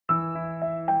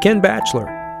Ken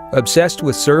Batchelor, obsessed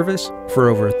with service for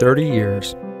over 30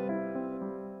 years.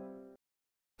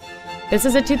 This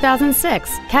is a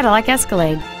 2006 Cadillac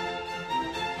Escalade.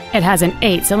 It has an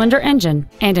 8-cylinder engine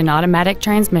and an automatic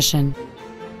transmission.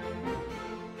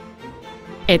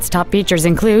 Its top features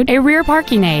include a rear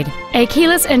parking aid, a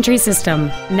keyless entry system,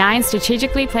 9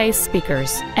 strategically placed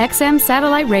speakers, XM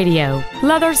satellite radio,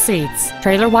 leather seats,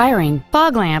 trailer wiring,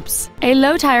 fog lamps, a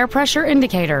low tire pressure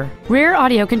indicator, rear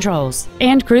audio controls,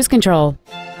 and cruise control.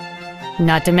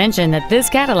 Not to mention that this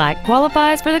Cadillac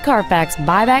qualifies for the Carfax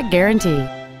buyback guarantee.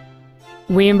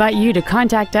 We invite you to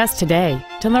contact us today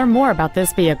to learn more about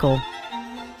this vehicle.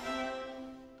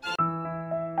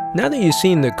 Now that you've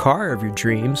seen the car of your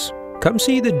dreams, come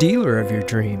see the dealer of your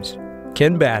dreams,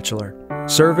 Ken Batchelor.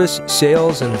 Service,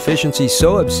 sales, and efficiency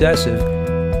so obsessive,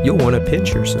 you'll want to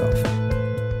pinch yourself.